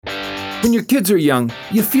When your kids are young,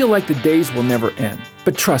 you feel like the days will never end.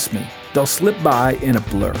 But trust me, they'll slip by in a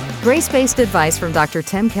blur. Grace-based advice from Dr.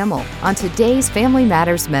 Tim Kimmel on today's Family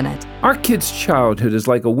Matters Minute. Our kids' childhood is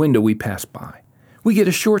like a window we pass by. We get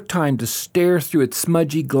a short time to stare through its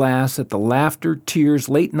smudgy glass at the laughter, tears,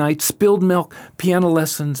 late nights, spilled milk, piano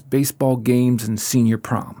lessons, baseball games, and senior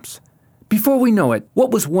proms. Before we know it,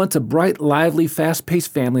 what was once a bright, lively,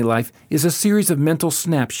 fast-paced family life is a series of mental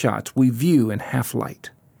snapshots we view in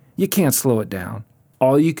half-light. You can't slow it down.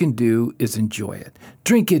 All you can do is enjoy it.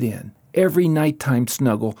 Drink it in. Every nighttime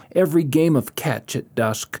snuggle, every game of catch at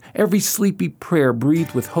dusk, every sleepy prayer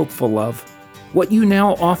breathed with hopeful love. What you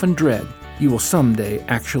now often dread, you will someday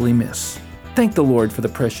actually miss. Thank the Lord for the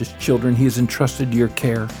precious children He has entrusted to your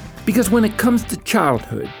care. Because when it comes to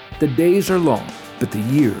childhood, the days are long, but the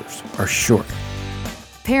years are short.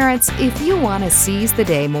 Parents, if you want to seize the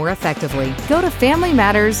day more effectively, go to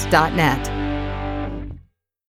FamilyMatters.net.